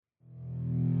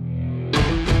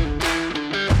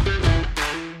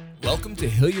to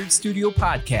Hilliard Studio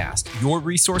Podcast, your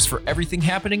resource for everything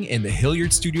happening in the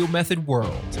Hilliard Studio Method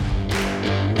world.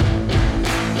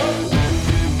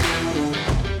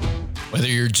 Whether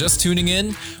you're just tuning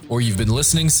in or you've been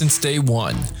listening since day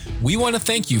one, we want to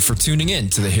thank you for tuning in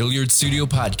to the Hilliard Studio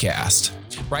Podcast.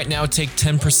 Right now, take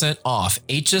 10% off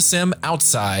HSM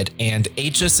Outside and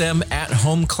HSM At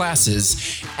Home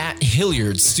classes at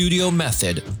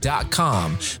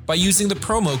HilliardStudioMethod.com by using the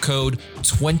promo code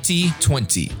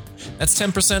 2020. That's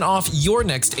 10% off your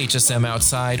next HSM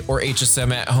Outside or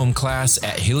HSM At Home class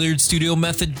at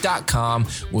HilliardStudioMethod.com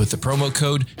with the promo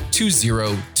code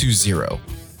 2020.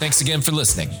 Thanks again for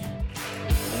listening.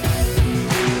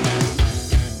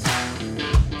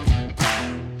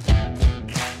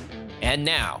 And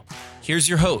now, here's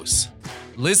your hosts,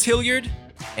 Liz Hilliard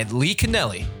and Lee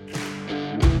Kennelly.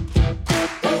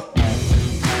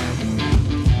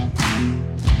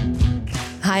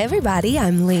 Hi, everybody.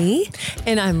 I'm Lee.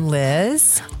 And I'm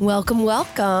Liz. Welcome,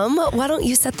 welcome. Why don't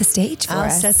you set the stage for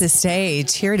us? I'll set the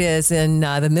stage. Here it is in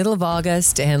the middle of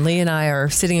August, and Lee and I are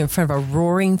sitting in front of a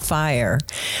roaring fire.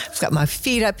 I've got my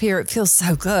feet up here. It feels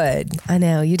so good. I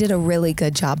know. You did a really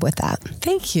good job with that.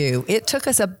 Thank you. It took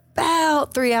us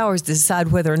about 3 hours to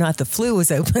decide whether or not the flue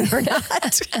was open or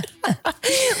not.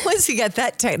 Once you got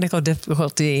that technical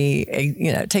difficulty,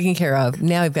 taken care of,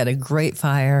 now we've got a great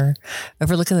fire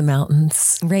overlooking the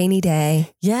mountains. Rainy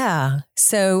day. Yeah.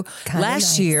 So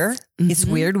last year, it's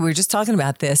weird. We were just talking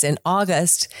about this in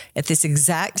August at this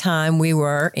exact time we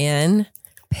were in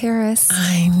Paris.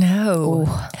 I know.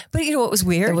 Ooh. But you know what was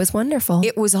weird? It was wonderful.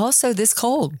 It was also this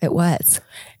cold. It was.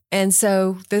 And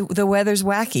so the weather's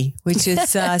wacky, which is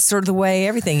sort of the way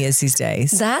everything is these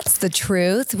days. That's the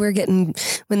truth. We're getting,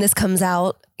 when this comes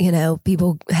out,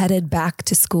 people headed back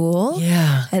to school.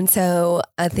 Yeah. And so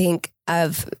I think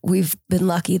we've been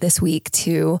lucky this week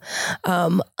to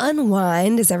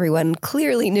unwind, as everyone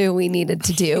clearly knew we needed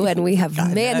to do, and we have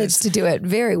managed to do it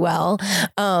very well.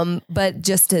 But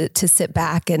just to sit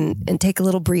back and take a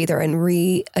little breather and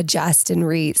readjust and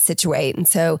resituate. And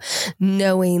so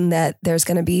knowing that there's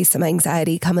going to be some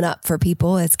anxiety coming up for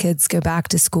people as kids go back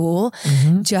to school,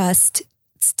 just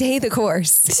stay the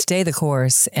course. Stay the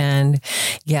course. And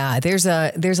yeah, there's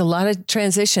a lot of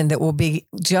transition that will be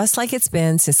just like it's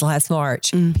been since last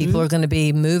March. People are going to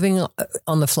be moving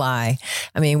on the fly.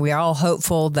 I mean, we are all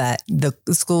hopeful that the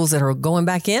schools that are going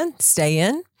back in stay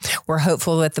in. We're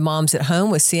hopeful that the moms at home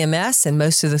with CMS and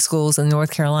most of the schools in North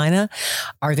Carolina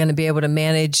are going to be able to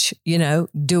manage,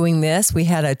 doing this. We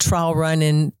had a trial run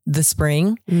in the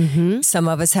spring. Some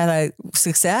of us had a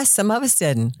success. Some of us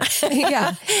didn't.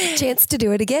 Yeah. Chance to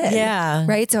do it again. Yeah.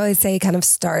 Right. So I always say kind of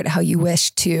start how you wish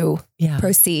to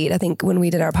proceed. I think when we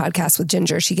did our podcast with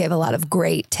Ginger, she gave a lot of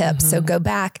great tips. So go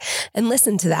back and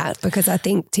listen to that, because I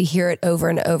think to hear it over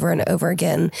and over and over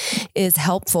again is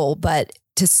helpful, but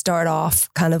to start off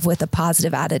kind of with a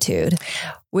positive attitude.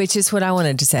 Which is what I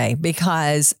wanted to say,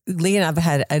 because Lee and I have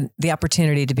had the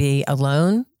opportunity to be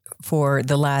alone for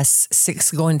the last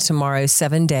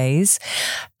 7 days,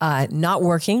 not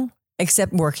working,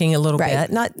 except working a little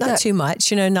bit, not too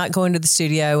much, not going to the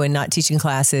studio and not teaching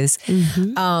classes.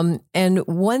 And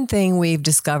one thing we've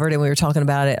discovered, and we were talking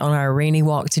about it on our rainy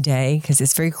walk today, because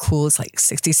it's very cool. It's like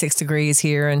 66 degrees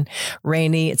here and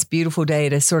rainy. It's a beautiful day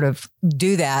to sort of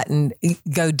do that and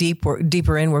go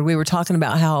deeper inward. We were talking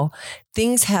about how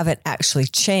things haven't actually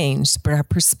changed, but our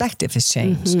perspective has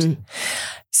changed.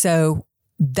 So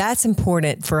that's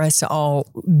important for us to all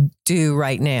do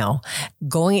right now.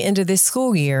 Going into this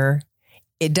school year,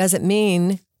 it doesn't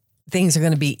mean things are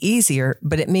going to be easier,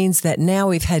 but it means that now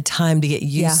we've had time to get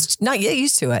not get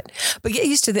used to it, but get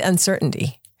used to the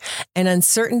uncertainty. And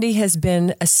uncertainty has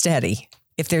been a steady.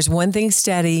 If there's one thing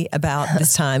steady about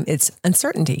this time, it's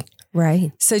uncertainty.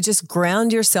 Right. So just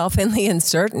ground yourself in the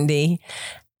uncertainty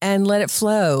and let it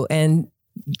flow and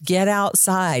get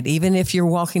outside. Even if you're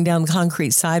walking down the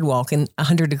concrete sidewalk in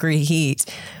 100-degree heat,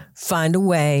 find a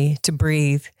way to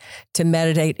breathe, to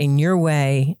meditate in your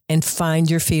way, and find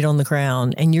your feet on the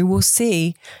ground. And you will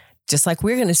see, just like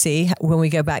we're going to see when we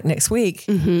go back next week,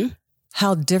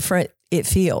 how different it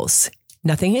feels.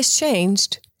 Nothing has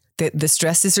changed. The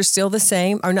stresses are still the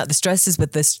same, or not the stresses,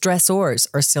 but the stressors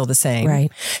are still the same.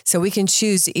 Right. So we can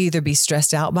choose to either be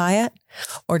stressed out by it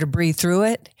or to breathe through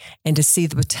it and to see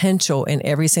the potential in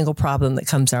every single problem that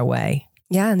comes our way.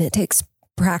 Yeah. And it takes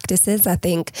practices, I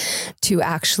think, to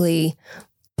actually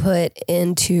put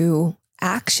into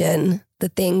action the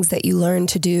things that you learn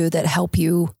to do that help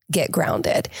you get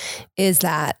grounded. Is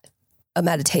that a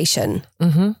meditation,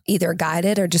 either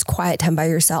guided or just quiet time by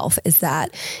yourself. Is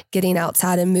that getting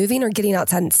outside and moving or getting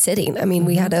outside and sitting? I mean,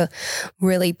 we had a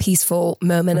really peaceful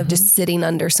moment of just sitting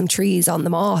under some trees on the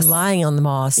moss. Lying on the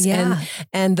moss. Yeah.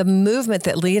 And the movement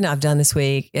that Lee and I have done this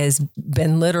week has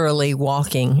been literally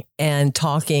walking and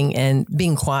talking and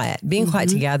being quiet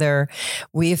together.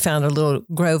 We have found a little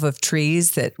grove of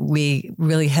trees that we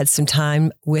really had some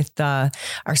time with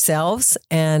ourselves.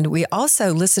 And we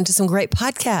also listened to some great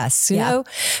podcasts. You know,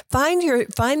 find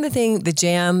the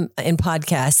jam in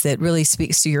podcasts that really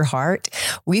speaks to your heart.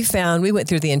 We went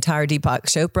through the entire Deepak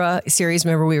Chopra series.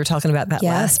 Remember, we were talking about that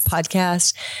last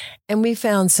podcast, and we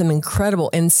found some incredible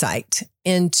insight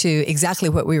into exactly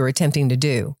what we were attempting to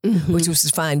do, which was to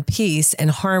find peace and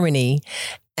harmony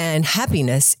and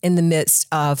happiness in the midst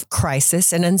of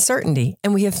crisis and uncertainty.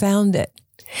 And we have found it.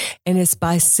 And it's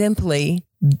by simply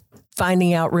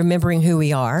finding out, remembering who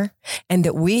we are, and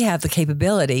that we have the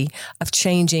capability of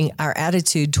changing our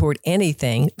attitude toward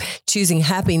anything, choosing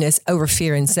happiness over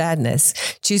fear and sadness,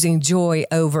 choosing joy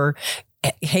over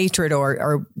hatred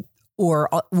or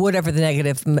whatever the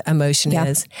negative emotion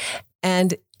is,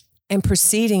 and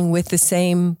proceeding with the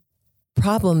same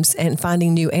problems and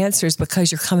finding new answers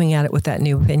because you're coming at it with that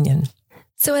new opinion.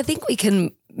 So I think we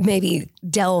can maybe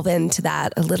delve into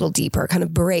that a little deeper, kind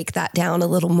of break that down a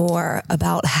little more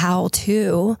about how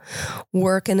to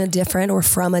work in a different or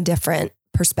from a different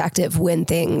perspective when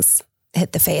things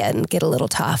hit the fan, get a little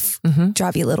tough,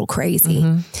 drive you a little crazy.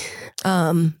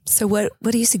 So what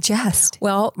do you suggest?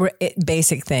 Well,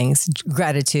 basic things,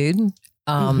 gratitude.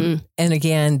 And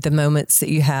again, the moments that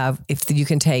you have, if you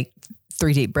can take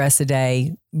 3 deep breaths a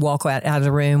day, walk out of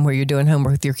the room where you're doing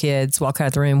homework with your kids, walk out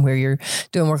of the room where you're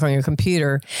doing work on your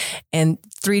computer, and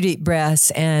 3 deep breaths.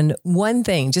 And one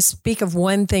thing, just speak of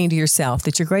one thing to yourself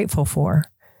that you're grateful for.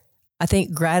 I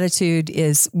think gratitude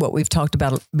is what we've talked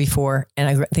about before. And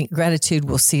I think gratitude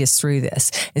will see us through this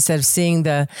instead of seeing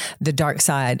the dark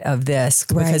side of this,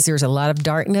 because there's a lot of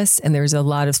darkness and there's a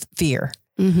lot of fear,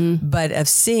 but of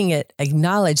seeing it,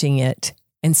 acknowledging it,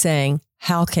 and saying,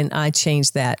 how can I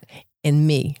change that in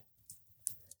me?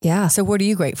 Yeah. So what are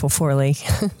you grateful for, Lee?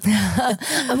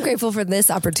 I'm grateful for this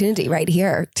opportunity right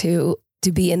here to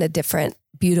be in a different,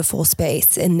 beautiful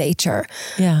space in nature.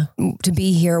 Yeah. To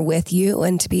be here with you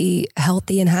and to be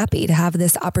healthy and happy, to have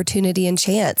this opportunity and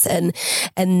chance and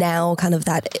now kind of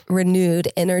that renewed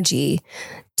energy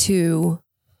to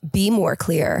be more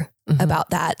clear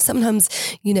about that. Sometimes,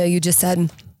 you just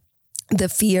said the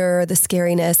fear, the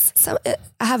scariness.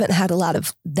 I haven't had a lot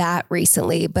of that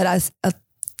recently, but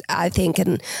I think,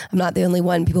 and I'm not the only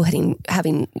one, people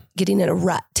getting in a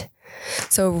rut.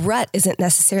 So a rut isn't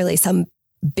necessarily some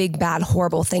big, bad,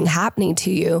 horrible thing happening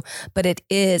to you, but it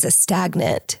is a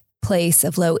stagnant place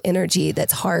of low energy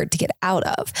that's hard to get out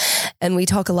of. And we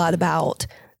talk a lot about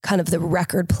kind of the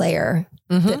record player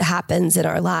that happens in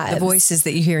our lives. The voices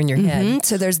that you hear in your head.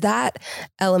 So there's that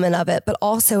element of it, but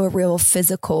also a real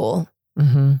physical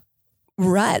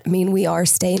rut. I mean, we are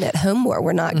staying at home more.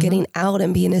 We're not getting out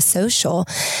and being as social.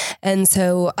 And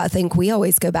so I think we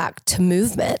always go back to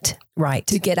movement, right,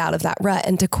 to get out of that rut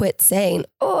and to quit saying,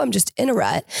 oh, I'm just in a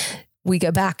rut. We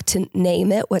go back to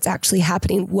name it, what's actually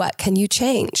happening. What can you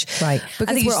change? Right.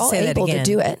 Because I think we're all able to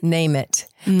do it. Name it.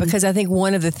 Because I think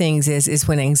one of the things is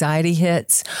when anxiety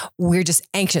hits, we're just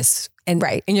anxious. And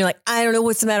and you're like, I don't know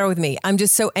what's the matter with me. I'm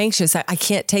just so anxious. I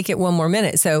can't take it one more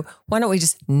minute. So why don't we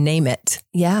just name it?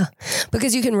 Yeah.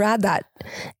 Because you can ride that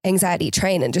anxiety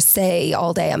train and just say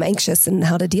all day, I'm anxious and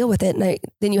how to deal with it. And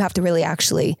then you have to really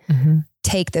actually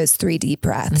take those 3 deep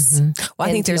breaths. Well,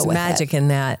 I think there's magic in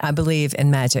that. I believe in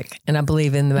magic, and I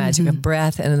believe in the magic of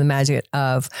breath and in the magic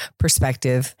of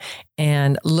perspective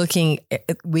and looking.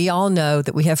 We all know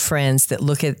that we have friends that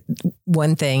look at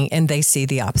one thing and they see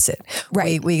the opposite.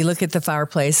 Right. We look at the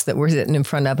fireplace that we're sitting in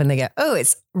front of and they go, oh,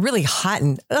 it's really hot.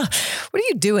 And what are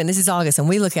you doing? This is August. And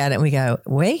we look at it and we go,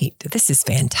 wait, this is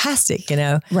fantastic.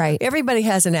 Right. Everybody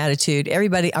has an attitude,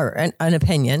 everybody or an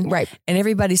opinion. Right. And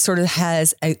everybody sort of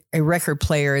has a record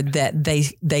player that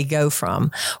they go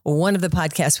from. Well, one of the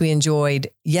podcasts we enjoyed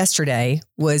yesterday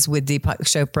was with Deepak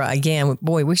Chopra. Again,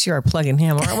 boy, we sure are plugging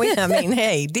him, aren't we? I mean,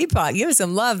 hey, Deepak, give us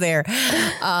some love there.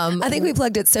 I think we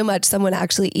plugged it so much. Someone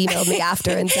actually emailed me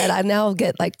after and said, I now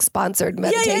get like sponsored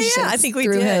meditations. Yeah. I think we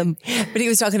through did. him. But he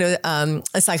was talking to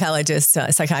a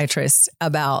psychiatrist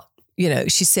about,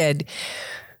 she said,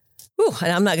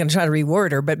 and I'm not going to try to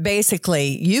reword her, but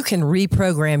basically you can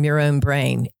reprogram your own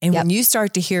brain. And when you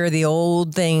start to hear the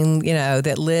old thing,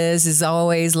 that Liz is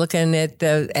always looking at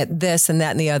this and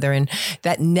that and the other, and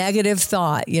that negative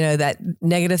thought, that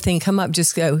negative thing come up,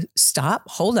 just go, stop,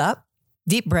 hold up,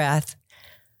 deep breath.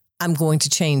 I'm going to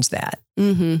change that.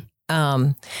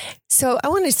 So I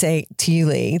want to say to you,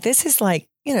 Lee, this is like,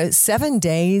 7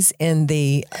 days in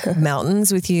the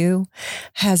mountains with you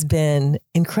has been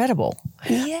incredible.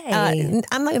 Yay.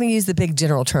 I'm not going to use the big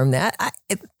general term that.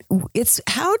 It's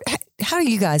how do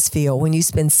you guys feel when you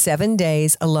spend 7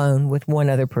 days alone with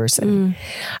one other person?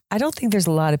 I don't think there's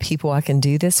a lot of people I can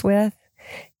do this with,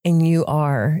 and you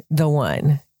are the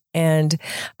one. And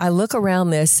I look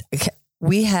around this,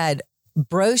 we had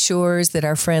brochures that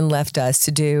our friend left us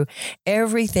to do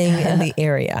everything in the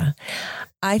area.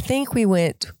 I think we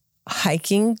went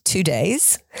hiking 2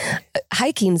 days.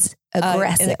 Hiking's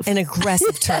aggressive. An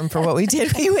aggressive term for what we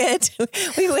did. We went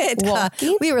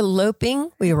walking. We were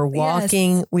loping, we were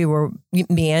walking, we were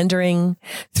meandering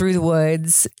through the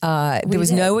woods. There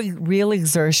was no real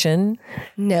exertion.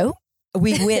 No.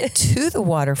 We went to the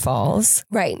waterfalls.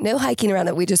 Right. No hiking around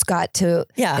it. We just got to,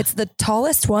 it's the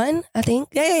tallest one, I think.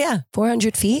 Yeah.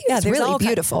 400 feet. Yeah, it's really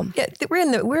beautiful.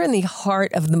 We're in the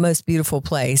heart of the most beautiful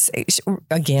place.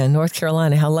 Again, North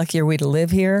Carolina. How lucky are we to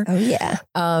live here? Oh, yeah.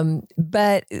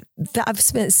 But I've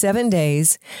spent 7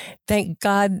 days. Thank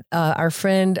God our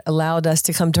friend allowed us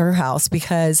to come to her house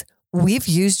because we've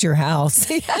used your house.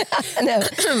 No.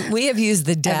 We have used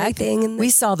the deck. Everything we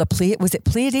saw the was it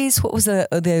Pleiades? What was the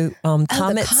comet?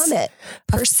 The comet.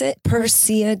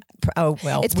 Perseid. Oh,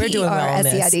 well, it's we're doing well on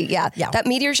this. Yeah. That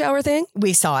meteor shower thing.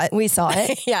 We saw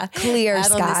it. Yeah. Clear out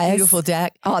skies. On this beautiful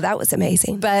deck. Oh, that was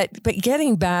amazing. But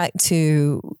getting back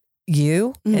to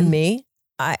you and me,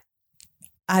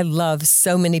 I love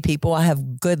so many people. I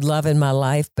have good love in my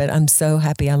life, but I'm so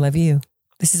happy I love you.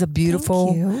 This is a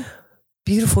beautiful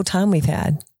time we've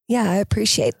had. Yeah, I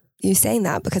appreciate you saying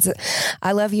that because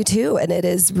I love you too. And it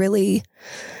is really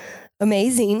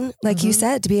amazing, like you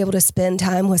said, to be able to spend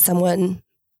time with someone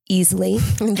easily.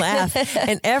 And laugh.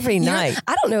 And every night.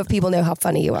 I don't know if people know how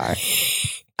funny you are.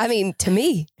 I mean, to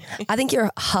me, I think you're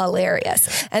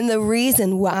hilarious. And the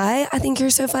reason why I think you're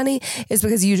so funny is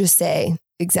because you just say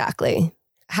exactly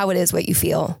how it is, what you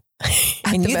feel.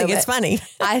 And you think it's funny.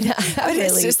 I but really,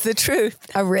 it's just the truth.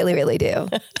 I really, really do.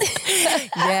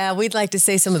 Yeah, we'd like to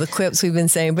say some of the quips we've been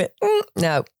saying, but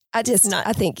no. I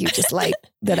think you just like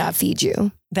that I feed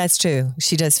you. That's true.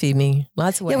 She does feed me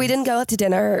lots of ways. Yeah, we didn't go out to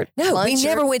dinner. No, we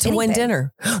never went to one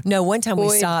dinner. No, one time we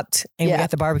stopped and we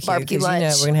got the barbecue. Barbecue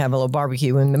lunch. We're going to have a little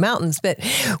barbecue in the mountains, but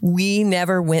we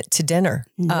never went to dinner.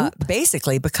 Nope.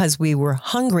 Basically because we were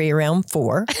hungry around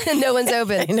 4. No one's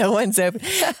open. No one's open.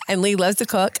 And Lee loves to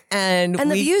cook. And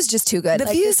the view's just too good. The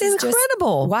view's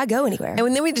incredible. Why go anywhere?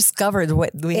 And then we discovered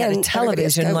we had a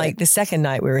television like the second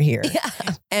night we were here. Yeah.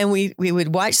 And we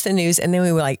would watch the news and then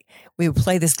we would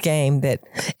play this game that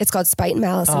it's called Spite and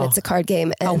Malice and it's a card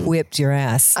game. And I whipped your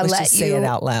ass. Let's just say it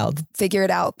out loud. Figure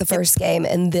it out the first game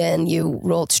and then you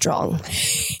rolled strong.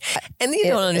 And you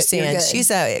don't understand.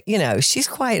 She's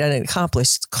quite an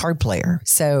accomplished card player.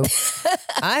 So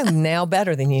I'm now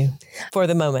better than you for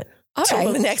the moment. All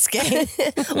right. The next game.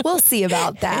 We'll see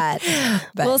about that.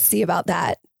 We'll see about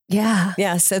that. Yeah.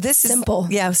 Yeah. So this is simple.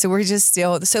 Yeah. So we're just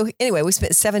still. So anyway, we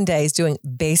spent 7 days doing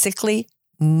basically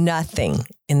nothing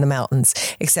in the mountains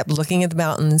except looking at the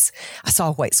mountains. I saw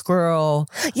a white squirrel.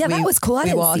 Yeah, that was cool.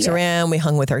 We walked around. We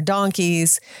hung with our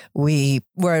donkeys. We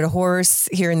rode a horse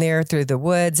here and there through the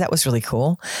woods. That was really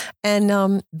cool.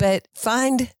 And but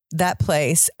find that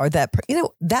place or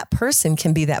that person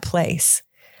can be that place.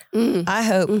 I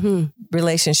hope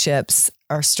relationships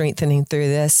are strengthening through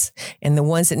this, and the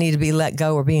ones that need to be let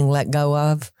go are being let go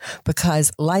of,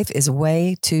 because life is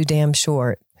way too damn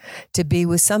short to be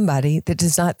with somebody that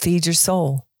does not feed your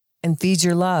soul and feed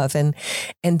your love, and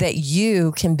that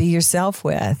you can be yourself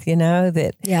with,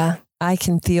 that I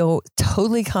can feel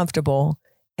totally comfortable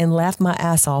and laugh my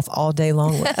ass off all day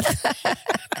long with.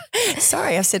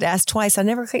 Sorry, I've said ass twice. I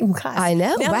never even cuss. I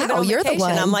know. Now wow, you're the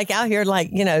one. I'm like out here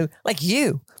like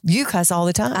you. You cuss all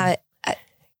the time.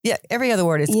 Yeah, every other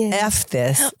word is F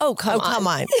this. Oh, come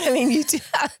on. I mean, you do.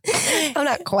 I'm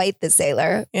not quite the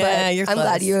sailor. Yeah, but you're I'm close.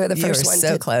 glad you were the first one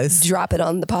so to close. drop it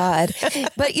on the pod.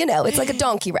 But, it's like a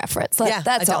donkey reference.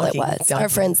 That's all it was. Donkey. Our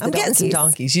friends, the donkeys. Getting some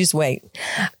donkeys. You just wait.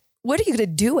 What are you going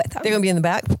to do with them? They're going to be in the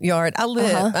backyard. I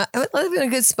live in a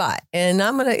good spot, and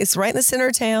it's right in the center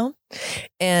of town.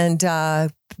 And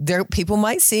people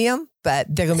might see them, but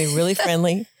they're going to be really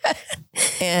friendly.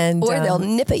 And or they'll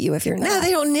nip at you if you're not. No,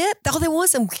 they don't nip. All they want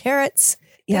some carrots.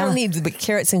 They don't need but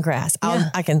carrots and grass.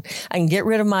 I can get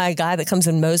rid of my guy that comes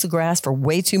and mows the grass for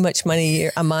way too much money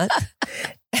a month.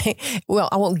 Well,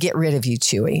 I won't get rid of you,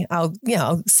 Chewy. I'll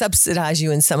subsidize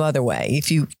you in some other way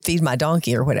if you feed my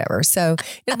donkey or whatever. So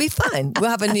it'll be fun. We'll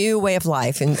have a new way of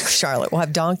life in Charlotte. We'll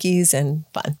have donkeys and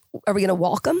fun. Are we going to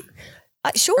walk them?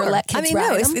 Sure. Or let kids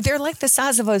ride them? They're like the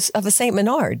size of a Saint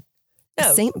Bernard.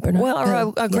 No. Saint Bernard. Well,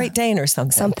 or a Great Dane or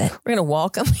something. We're going to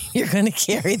walk them. You're going to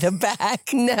carry the bag.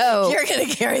 No. You're going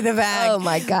to carry the bag. Oh,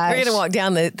 my gosh. We're going to walk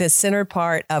down the center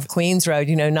part of Queens Road,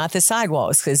 not the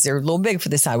sidewalks, because they're a little big for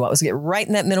the sidewalks. Get right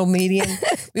in that middle median.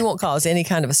 We won't cause any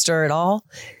kind of a stir at all.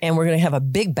 And we're going to have a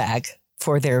big bag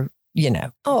for their,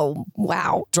 Oh,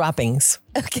 wow. droppings.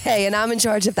 Okay. And I'm in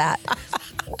charge of that.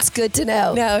 It's good to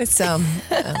know. No, it's, I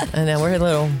know we're a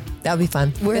little, that'll be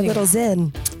fun. We're a little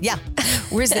zen. Yeah,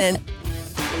 we're zen.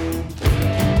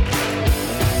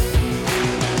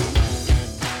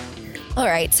 All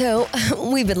right, so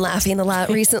we've been laughing a lot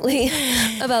recently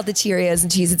about the Cheerios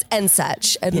and Cheez-Its and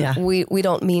such. And we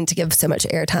don't mean to give so much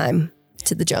airtime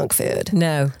to the junk food.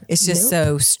 No, it's just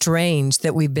so strange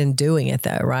that we've been doing it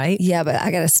though, right? Yeah, but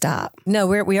I got to stop. No,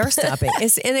 we are stopping.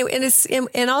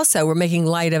 And also we're making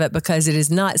light of it because it is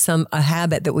not a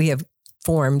habit that we have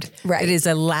formed. Right. It is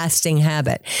a lasting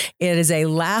habit. It is a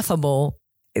laughable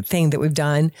thing that we've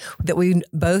done that we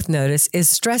both notice is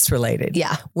stress related.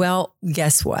 Yeah. Well,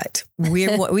 guess what? We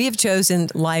have chosen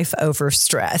life over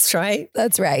stress, right?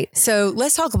 That's right. So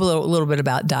let's talk a little bit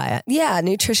about diet. Yeah,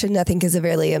 nutrition I think is a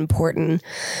really important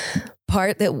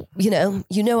part that you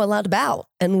know a lot about,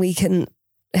 and we can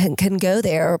go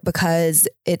there because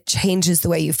it changes the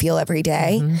way you feel every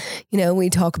day. Mm-hmm. We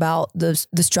talk about the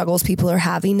struggles people are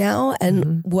having now,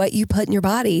 and what you put in your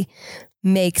body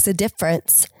makes a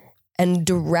difference and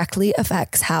directly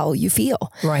affects how you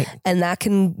feel. Right. And that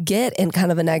can get in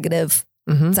kind of a negative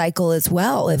cycle as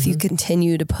well. If you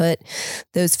continue to put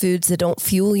those foods that don't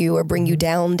fuel you or bring you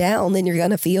down, then you're going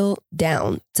to feel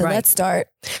down. So let's start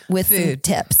with food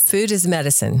tips. Food is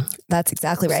medicine. That's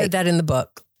exactly right. Said that in the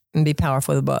book, and Be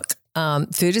Powerful, the book.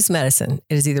 Food is medicine.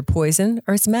 It is either poison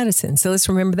or it's medicine. So let's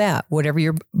remember that. Whatever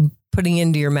you're putting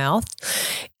into your mouth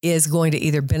is going to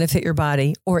either benefit your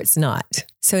body or it's not.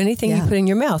 So anything you put in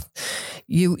your mouth,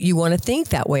 you want to think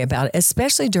that way about it,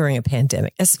 especially during a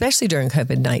pandemic, especially during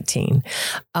COVID-19.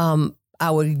 I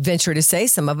would venture to say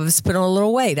some of us put on a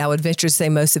little weight. I would venture to say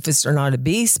most of us are not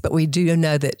obese, but we do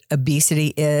know that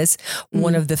obesity is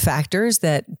one of the factors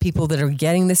that people that are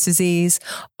getting this disease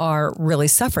are really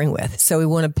suffering with. So we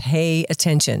want to pay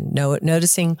attention,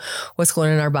 noticing what's going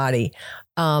on in our body.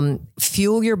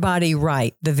 Fuel your body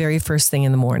right the very first thing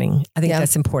in the morning. I think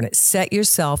that's important. Set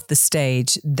yourself the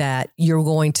stage that you're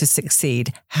going to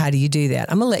succeed. How do you do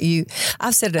that? I'm going to let you,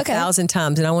 I've said it 1,000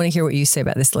 times and I want to hear what you say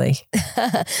about this, Lee.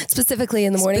 Specifically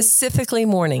in the morning? Specifically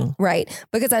morning. Right.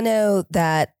 Because I know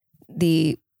that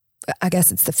I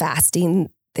guess it's the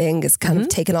fasting thing is kind of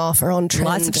taken off or on trend.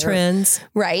 Lots of trends.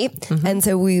 Right. And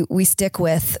so we stick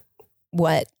with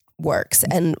what works,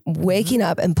 and waking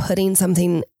up and putting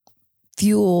something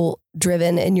fuel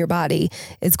driven in your body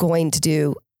is going to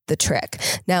do the trick.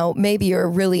 Now, maybe you're a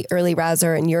really early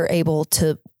riser and you're able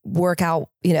to work out,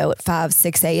 at 5,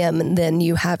 6 a.m. and then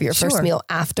you have your first meal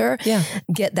after. Yeah.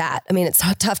 Get that. I mean, it's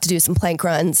tough to do some plank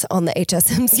runs on the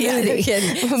HSM smoothie. Yeah, no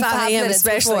kidding. 5 a.m.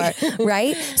 especially. Before,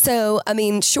 right? So, I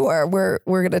mean, sure, we're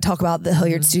going to talk about the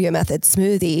Hilliard Studio Method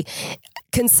smoothie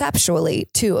conceptually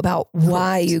too, about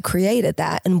why you created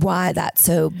that and why that's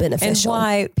so beneficial. And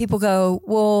why people go,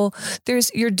 well,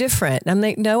 you're different. I'm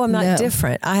like, no, I'm not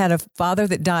different. I had a father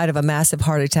that died of a massive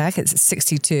heart attack at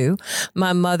 62.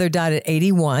 My mother died at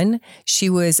 81. She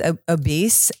was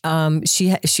obese. She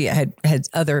had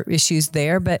other issues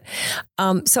there, but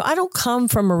so I don't come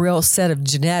from a real set of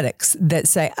genetics that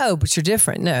say, oh, but you're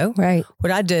different. No. Right.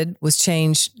 What I did was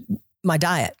change my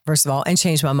diet, first of all, and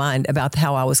change my mind about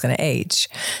how I was going to age.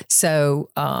 So,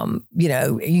 you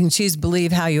can choose to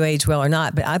believe how you age well or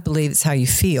not, but I believe it's how you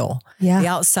feel. Yeah. The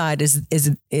outside is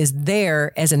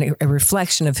there as a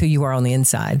reflection of who you are on the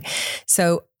inside.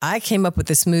 So I came up with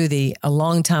the smoothie a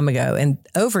long time ago, and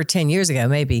over 10 years ago,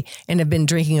 maybe, and have been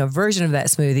drinking a version of that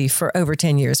smoothie for over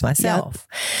 10 years myself.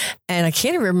 Yep. And I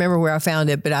can't even remember where I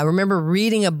found it, but I remember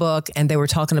reading a book and they were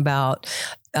talking about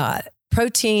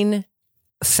protein,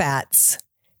 fats,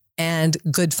 and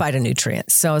good phytonutrients.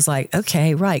 So I was like,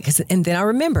 okay, right. And then I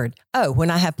remembered,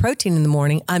 when I have protein in the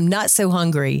morning, I'm not so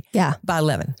hungry by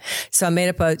 11. So I made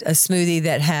up a smoothie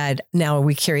that had, now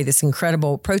we carry this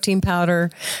incredible protein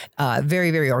powder, very,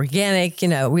 very organic.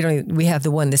 We have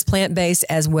the one that's plant-based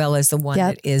as well as the one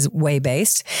that is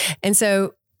whey-based. And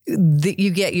so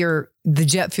you get the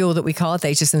jet fuel that we call it, the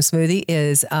HSM smoothie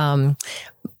is,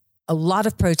 a lot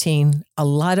of protein, a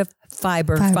lot of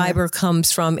fiber. Fiber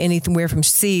comes from anywhere from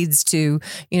seeds to,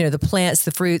 the plants,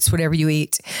 the fruits, whatever you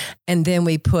eat. And then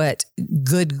we put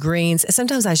good greens.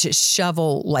 Sometimes I should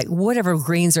shovel like whatever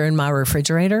greens are in my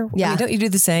refrigerator. Yeah. Don't you do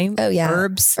the same? Oh, yeah.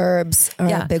 Herbs are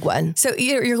a big one. So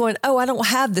you're going, oh, I don't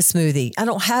have the smoothie. I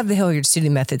don't have the Hilliard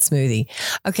Studio Method smoothie.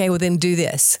 Okay, well then do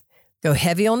this. Go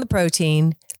heavy on the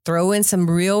protein, throw in some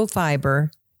real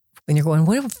fiber. When you're going,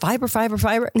 what fiber?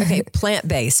 Okay,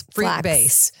 plant-based,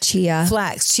 fruit-based.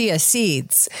 Flax, chia,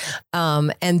 seeds.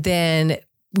 And then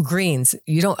greens.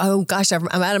 You don't, oh gosh, I'm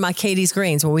out of my Katie's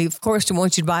greens. Well, we of course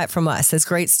want you to buy it from us. That's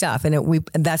great stuff. And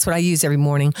that's what I use every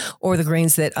morning. Or the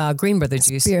greens that Green Brothers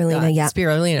use.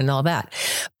 Spirulina and all that.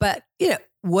 But,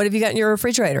 what have you got in your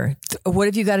refrigerator? What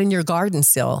have you got in your garden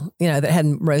still, that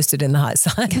hadn't roasted in the hot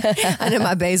sun? I know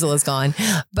my basil is gone,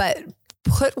 but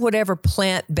put whatever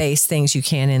plant-based things you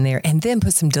can in there and then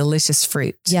put some delicious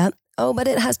fruit. Yep. Oh, but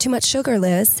it has too much sugar,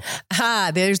 Liz.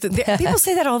 People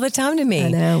say that all the time to me. I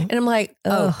know. And I'm like,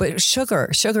 but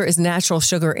sugar is natural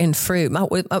sugar in fruit.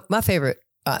 My favorite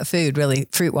food, really,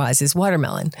 fruit-wise, is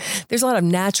watermelon. There's a lot of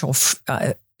natural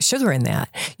sugar in that.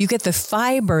 You get the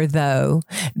fiber though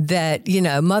that,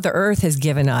 Mother Earth has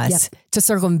given us to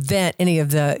circumvent any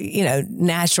of the,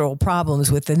 natural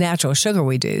problems with the natural sugar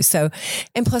we do. So,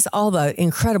 and plus all the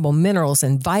incredible minerals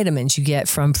and vitamins you get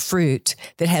from fruit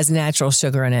that has natural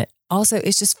sugar in it. Also,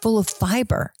 it's just full of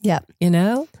fiber. Yeah.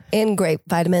 And great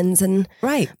vitamins and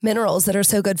minerals that are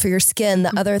so good for your skin.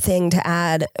 The other thing to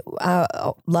add,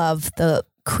 love the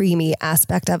creamy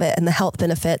aspect of it and the health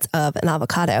benefits of an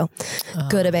avocado.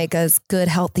 Good omegas, good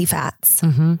healthy fats.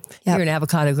 Mm-hmm. Yep. You're an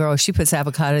avocado girl. She puts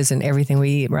avocados in everything we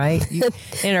eat, right?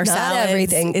 In our salads.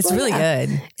 Everything. It's really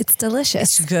good. It's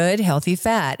delicious. It's good, healthy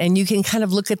fat. And you can kind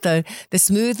of look at the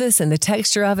smoothness and the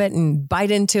texture of it and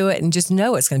bite into it and just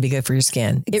know it's going to be good for your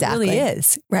skin. Exactly. It really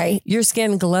is. Right. Your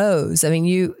skin glows. I mean,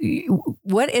 you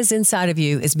what is inside of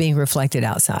you is being reflected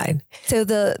outside. So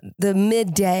the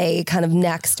midday kind of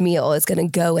next meal is going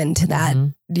to go into that,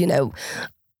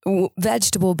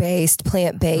 vegetable-based,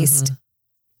 plant-based,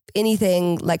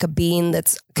 anything like a bean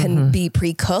that's can be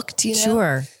pre-cooked,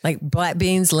 Sure. Like black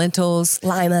beans, lentils,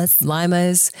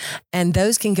 limas. And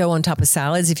those can go on top of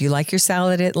salads if you like your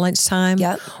salad at lunchtime.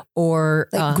 Yep. Or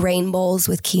like grain bowls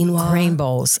with quinoa. Grain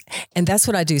bowls. And that's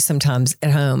what I do sometimes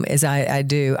at home is I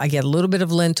get a little bit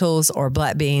of lentils or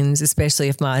black beans, especially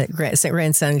if my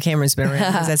grandson Cameron's been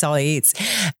around because that's all he eats.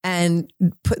 And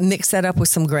mix that up with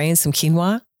some grains, some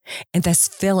quinoa. And that's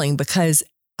filling because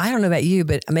I don't know about you,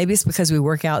 but maybe it's because we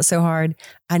work out so hard.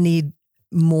 I need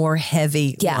more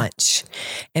heavy lunch.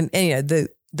 And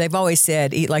they've always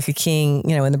said, eat like a king,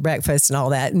 in the breakfast and all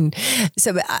that. And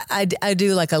so I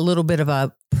do like a little bit of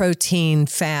a protein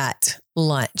fat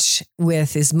lunch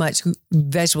with as much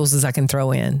vegetables as I can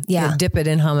throw in. Yeah. Dip it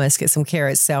in hummus, get some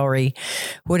carrots, celery,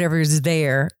 whatever is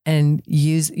there and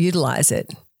utilize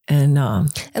it. And I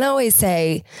always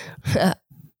say,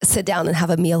 sit down and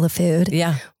have a meal of food.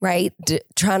 Yeah. Right.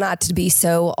 Try not to be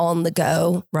so on the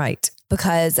go. Right.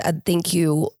 Because I think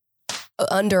you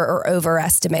under or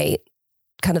overestimate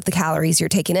kind of the calories you're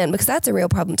taking in, because that's a real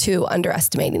problem too,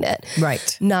 underestimating it.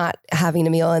 Right. Not having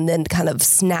a meal and then kind of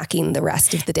snacking the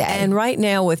rest of the day. And right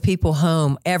now with people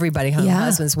home, everybody home,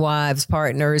 husbands, wives,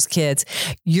 partners, kids,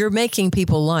 you're making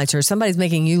people lunch or somebody's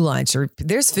making you lunch or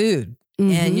there's food.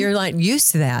 And you're like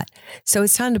used to that. So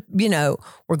it's time to,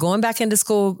 we're going back into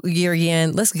school year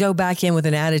again. Let's go back in with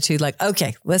an attitude like,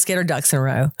 okay, let's get our ducks in a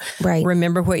row. Right.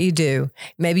 Remember what you do.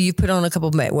 Maybe you put on a couple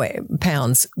of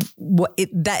pounds.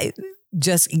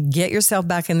 Just get yourself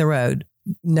back in the road.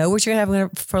 Know what you're going to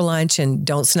have for lunch and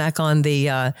don't snack on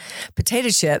the potato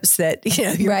chips that,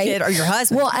 your kid or your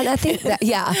husband. Well, and I think that,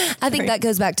 that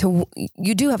goes back to,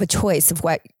 you do have a choice of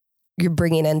what you're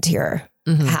bringing into your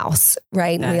house,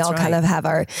 right? And we all kind of have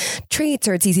our treats,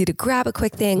 or it's easy to grab a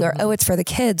quick thing, or it's for the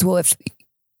kids. Well, if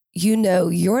you're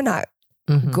not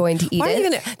going to eat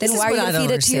it, then why are you going to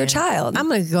feed it to your child? I'm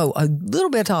going to go a little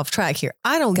bit off track here.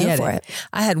 I don't get it.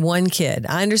 I had one kid.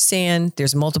 I understand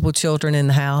there's multiple children in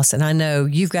the house, and I know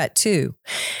you've got two,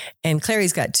 and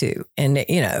Clary's got two, and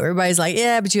everybody's like,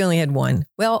 yeah, but you only had one.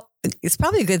 Well, it's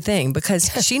probably a good thing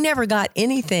because she never got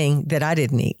anything that I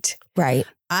didn't eat. Right.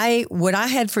 What I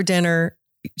had for dinner,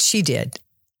 she did.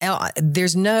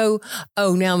 There's no, now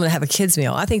I'm going to have a kid's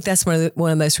meal. I think that's one of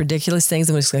the most ridiculous things.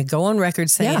 I'm just going to go on record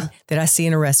saying that I see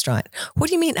in a restaurant. What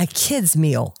do you mean a kid's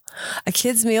meal? A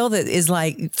kid's meal that is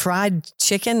like fried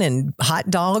chicken and hot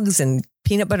dogs and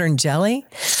peanut butter and jelly?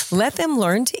 Let them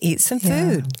learn to eat some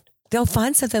food. They'll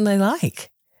find something they like.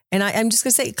 And I'm just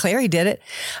going to say, Clary did it.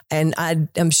 And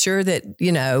I'm sure that,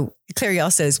 Clary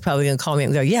also is probably going to call me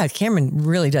and go, yeah, Cameron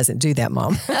really doesn't do that,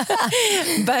 Mom.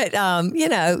 But,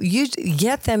 you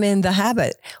get them in the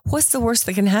habit. What's the worst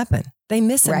that can happen? They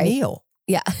miss a meal.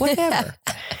 Yeah. Whatever.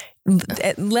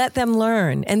 Let them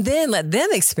learn and then let them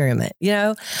experiment.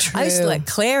 True. I used to let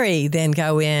Clary then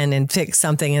go in and fix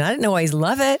something and I didn't always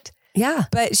love it. Yeah.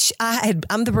 But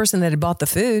I'm the person that had bought the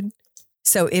food.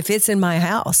 So if it's in my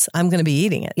house, I'm going to be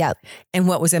eating it. Yeah. And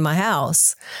what was in my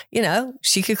house,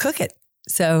 she could cook it.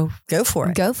 So go for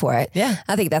it. Go for it. Yeah.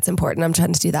 I think that's important. I'm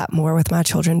trying to do that more with my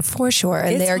children for sure.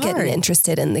 And they're getting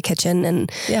interested in the kitchen.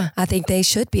 And I think they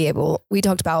should be able, we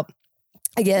talked about,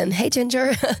 again, hey,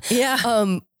 Ginger. Yeah.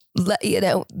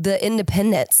 The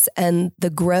independence and the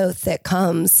growth that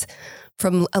comes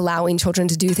from allowing children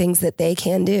to do things that they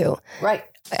can do. Right.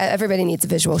 Everybody needs a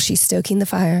visual. She's stoking the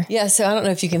fire. Yeah. So I don't know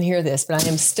if you can hear this, but I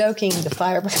am stoking the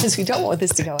fire because we don't want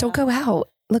this to go out. Don't go out.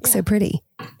 Looks so pretty.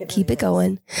 Keep it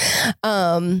going.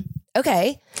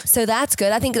 Okay. So that's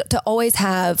good. I think to always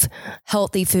have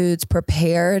healthy foods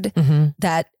prepared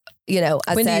that, I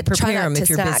when said, do you prepare them if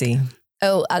you're busy?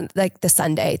 Oh, like the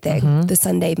Sunday thing, the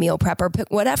Sunday meal prep or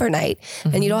pick whatever night.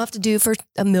 And you don't have to do for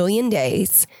a million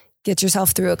days. Get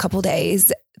yourself through a couple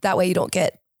days. That way you don't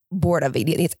get bored of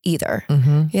eating it either.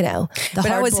 But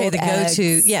I would say the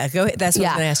go-to, go ahead. That's what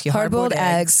I'm going to ask you. Hard-boiled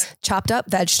eggs, chopped up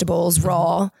vegetables,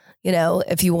 raw.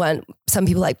 If you want, some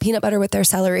people like peanut butter with their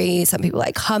celery. Some people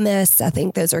like hummus. I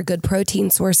think those are good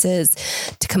protein sources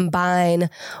to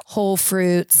combine. Whole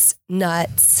fruits,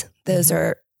 nuts. Those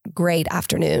are great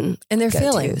afternoon. And they're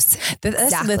go-tos.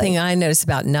 That's the thing I notice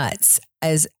about nuts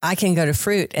is I can go to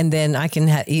fruit and then I can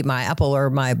eat my apple or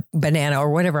my banana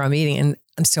or whatever I'm eating and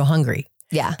I'm still hungry.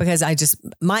 Yeah. Because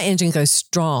my engine goes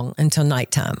strong until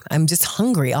nighttime. I'm just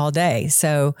hungry all day.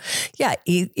 So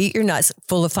eat your nuts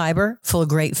full of fiber, full of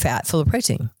great fat, full of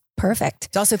protein. Perfect.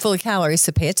 It's also full of calories,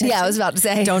 so pay attention. Yeah, I was about to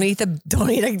say. Don't eat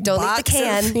the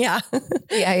can. Yeah.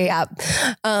 Yeah.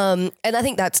 And I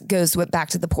think that goes back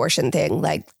to the portion thing,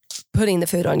 like putting the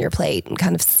food on your plate and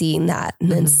kind of seeing that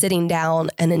and then sitting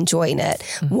down and enjoying it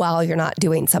while you're not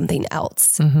doing something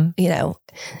else.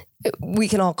 We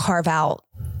can all carve out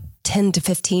 10 to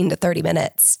 15 to 30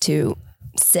 minutes to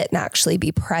sit and actually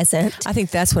be present. I think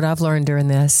that's what I've learned during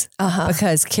this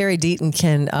because Carrie Deaton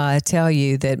can tell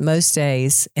you that most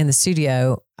days in the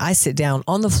studio, I sit down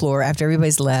on the floor after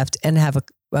everybody's left and have a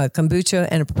kombucha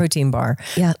and a protein bar.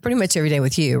 Yeah. Pretty much every day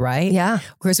with you, right? Yeah.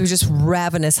 Of course, we're just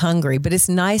ravenous hungry, but it's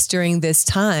nice during this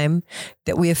time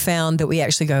that we have found that we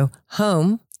actually go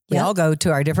home. We all go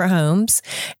to our different homes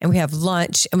and we have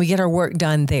lunch and we get our work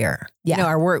done there. Yeah.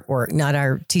 Our work, not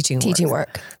our teaching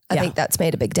work. I think that's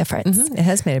made a big difference. It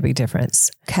has made a big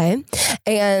difference. Okay.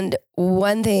 And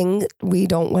one thing we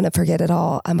don't want to forget at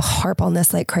all, I'm harp on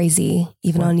this like crazy,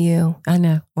 even on you. I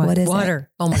know. What is water?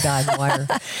 It? Oh my God, water.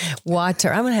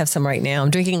 Water. I'm going to have some right now.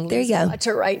 I'm drinking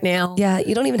water right now. Yeah.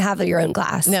 You don't even have your own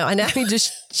glass. No, I know. You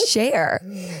just share.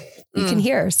 You can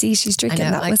hear her. See, she's drinking.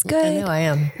 That was good. I know I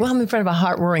am. Well, I'm in front of a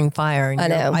hot roaring fire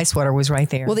and ice water was right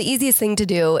there. Well, the easiest thing to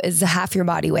do is half your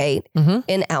body weight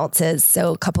in ounces.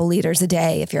 So a couple liters a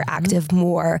day if you're active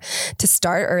more to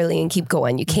start early and keep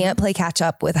going. You can't play catch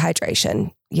up with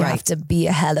hydration. You have to be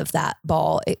ahead of that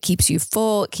ball. It keeps you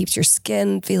full. It keeps your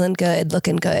skin feeling good,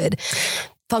 looking good,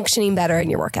 functioning better in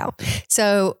your workout.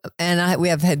 So, and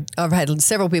I've had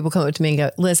several people come up to me and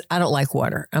go, Liz, I don't like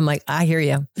water. I'm like, I hear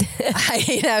you.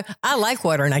 I like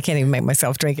water and I can't even make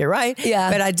myself drink it, right?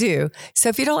 Yeah. But I do. So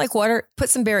if you don't like water, put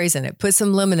some berries in it, put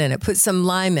some lemon in it, put some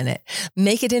lime in it,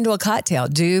 make it into a cocktail,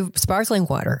 do sparkling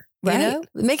water. Right.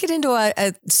 Make it into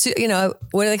a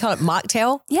what do they call it?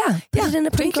 Mocktail? Yeah. Put it in a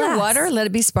pretty Drink your water, let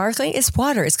it be sparkling. It's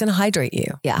water. It's going to hydrate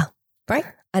you. Yeah. Right.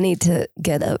 I need to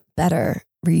get a better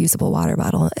reusable water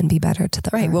bottle and be better to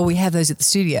the earth. Well, we have those at the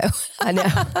studio. I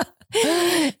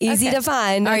know. Easy to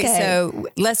find. All right. So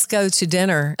let's go to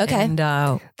dinner. Okay. And,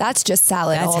 that's just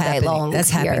salad all day long.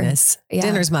 That's here. happiness. Yeah.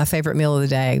 Dinner's my favorite meal of the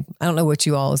day. I don't know what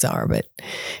you all's are,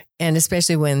 and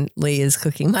especially when Lee is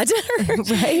cooking my dinner.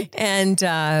 Right.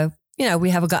 And, we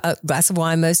have a glass of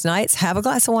wine most nights. Have a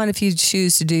glass of wine if you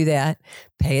choose to do that.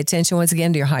 Pay attention once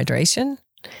again to your hydration.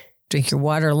 Drink your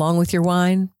water along with your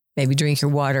wine. Maybe drink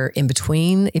your water in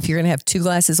between. If you're going to have 2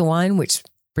 glasses of wine, which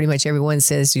pretty much everyone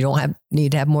says you don't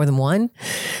need to have more than one,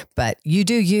 but you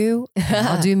do you,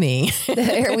 I'll do me.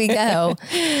 There we go.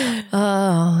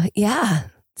 Oh, yeah.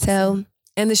 So,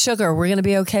 and the sugar, we're going to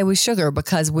be okay with sugar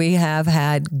because we have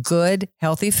had good,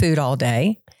 healthy food all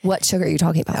day. What sugar are you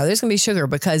talking about? Oh, there's going to be sugar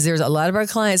because there's a lot of our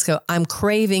clients go, I'm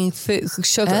craving food,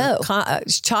 sugar,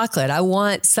 chocolate. I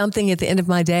want something at the end of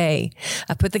my day.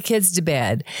 I put the kids to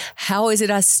bed. How is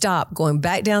it I stop going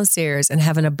back downstairs and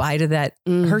having a bite of that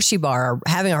Hershey bar or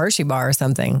having a Hershey bar or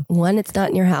something? One, it's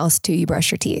not in your house. Two, you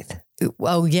brush your teeth.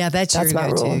 Oh, yeah, that's your my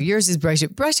go-to. rule. Yours is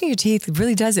brushing your teeth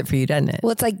really does it for you, doesn't it?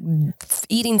 Well, it's like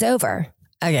eating's over.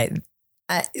 Okay.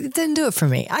 It didn't do it for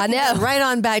me. I know. Right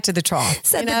on back to the trough.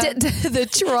 Set the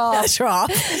trough. The trough.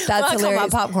 That's I call my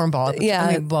hilarious. popcorn bowl. Yeah.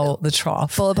 I mean, bowl, the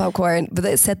trough. Full of popcorn, but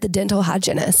it said the dental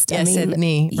hygienist. Yes, it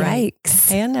me. Right. Yikes.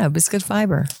 Hey, I know, but it's good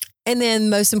fiber. And then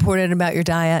most important about your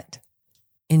diet,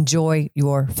 enjoy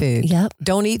your food. Yep.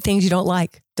 Don't eat things you don't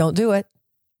like. Don't do it.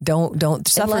 Don't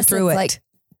suffer Unless through it's it. like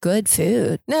good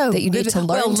food. No, that you need to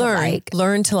learn to like.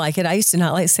 Learn to like it. I used to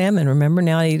not like salmon. Remember,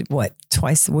 now I eat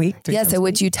twice a week? Yeah. So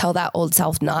would you tell that old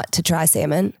self not to try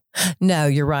salmon? No,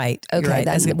 you're right. Okay, You're right.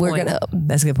 That's a good we're point. gonna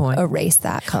That's a good point. erase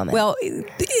that comment. Well,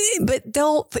 but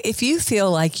don't. If you feel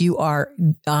like you are,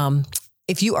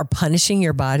 if you are punishing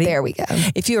your body, there we go.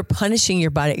 if you are punishing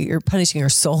your body, you're punishing your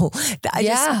soul.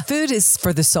 Food is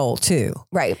for the soul too.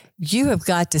 Right. You have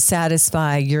got to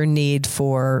satisfy your need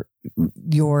for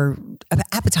your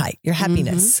appetite, your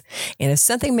happiness. And if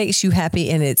something makes you happy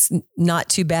and it's not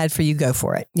too bad for you, go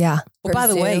for it. Yeah. Well, by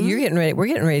the way, we're getting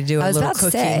ready to do a little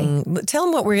cooking. Tell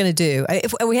them what we're going to do.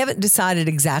 We haven't decided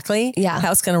exactly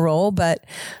how it's going to roll, but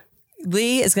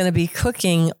Lee is going to be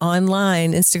cooking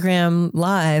online, Instagram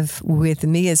live with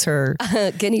me as her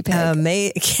guinea pig.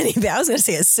 Guinea pig. I was going to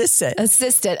say assistant.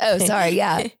 Assistant. Oh, sorry.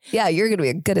 Yeah. Yeah. You're going to be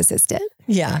a good assistant.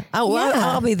 Yeah.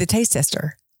 I'll be the taste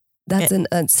tester.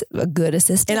 That's a good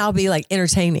assistant. And I'll be like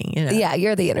entertaining. You know? Yeah.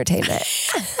 You're the entertainment.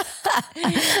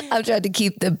 I'm trying to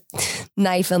keep the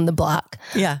knife on the block.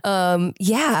 Yeah.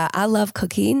 Yeah. I love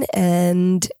cooking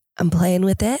and I'm playing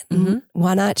with it. And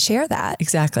why not share that?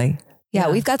 Exactly. Yeah,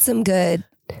 we've got some good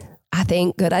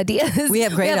ideas. We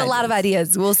have a lot of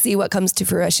ideas. We'll see what comes to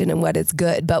fruition and what is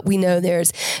good. But we know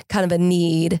there's kind of a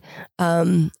need,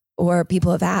 or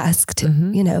people have asked,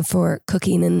 for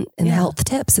cooking and health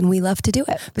tips, and we love to do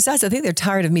it. Besides, I think they're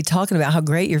tired of me talking about how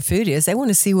great your food is. They want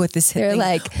to see what this. They're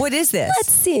like, what is this?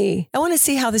 Let's see. I want to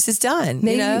see how this is done.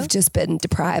 Maybe you've just been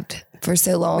deprived for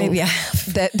so long. Maybe I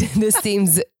have. That this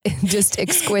seems just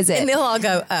exquisite. And they'll all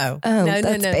go,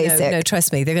 no,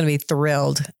 trust me, they're going to be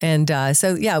thrilled. And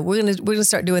so we're gonna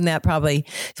start doing that probably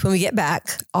when we get back.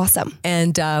 Awesome.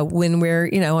 And when we're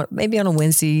maybe on a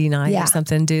Wednesday night or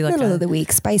something, do like middle of the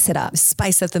week, spice up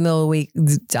the middle of the week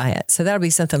diet. So that'll be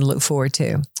something to look forward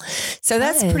to. So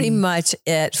that's pretty much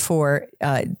it for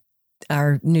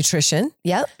our nutrition.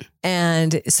 Yep.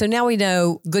 And so now we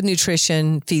know good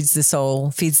nutrition feeds the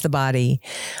soul, feeds the body.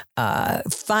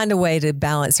 Find a way to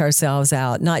balance ourselves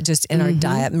out, not just in our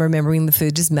diet, and remembering the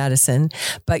food is medicine,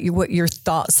 but what your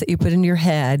thoughts that you put in your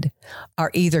head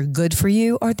are either good for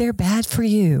you or they're bad for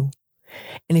you.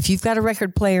 And if you've got a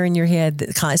record player in your head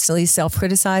that constantly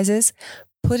self-criticizes,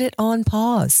 put it on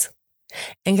pause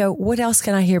and go, what else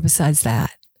can I hear besides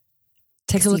that?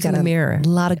 Take a look in the mirror. A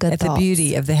lot of good at thoughts. The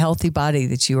beauty of the healthy body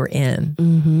that you are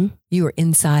in. You are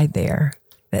inside there,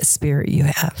 that spirit you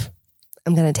have.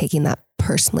 I'm going to taking that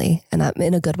personally and I'm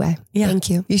in a good way. Yeah, thank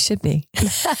you. You should be.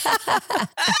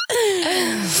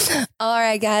 All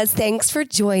right, guys. Thanks for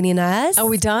joining us. Are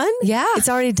we done? Yeah. It's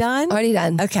already done? Already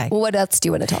done. Okay. Well, what else do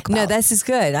you want to talk about? No, this is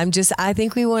good. I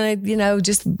think we want to,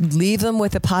 just leave them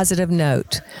with a positive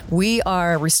note. We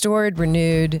are restored,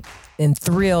 renewed, and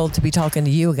thrilled to be talking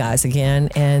to you guys again.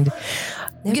 And,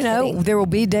 there will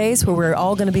be days where we're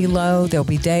all going to be low. There'll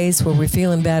be days where we're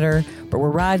feeling better, but we're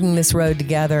riding this road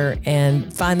together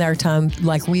and find our time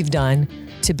like we've done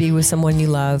to be with someone you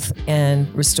love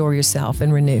and restore yourself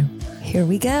and renew. Here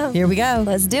we go. Here we go.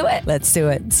 Let's do it. Let's do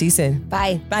it. See you soon.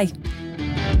 Bye. Bye.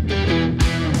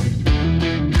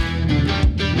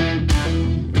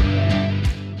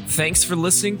 Thanks for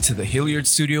listening to the Hilliard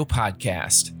Studio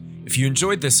Podcast. If you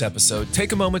enjoyed this episode,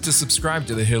 take a moment to subscribe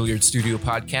to the Hilliard Studio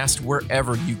Podcast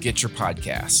wherever you get your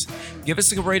podcasts. Give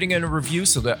us a rating and a review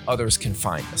so that others can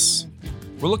find us.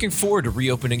 We're looking forward to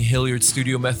reopening Hilliard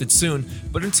Studio Method soon,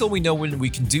 but until we know when we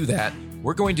can do that,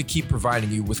 we're going to keep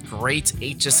providing you with great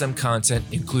HSM content,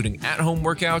 including at-home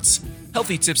workouts,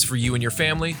 healthy tips for you and your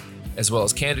family, as well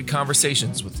as candid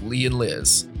conversations with Lee and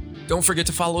Liz. Don't forget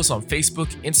to follow us on Facebook,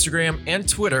 Instagram, and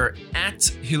Twitter at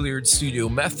Hilliard Studio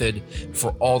Method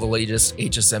for all the latest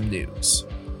HSM news.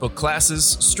 Book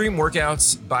classes, stream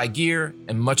workouts, buy gear,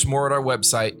 and much more at our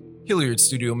website,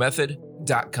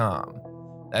 HilliardStudioMethod.com.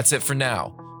 That's it for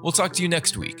now. We'll talk to you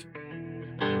next week.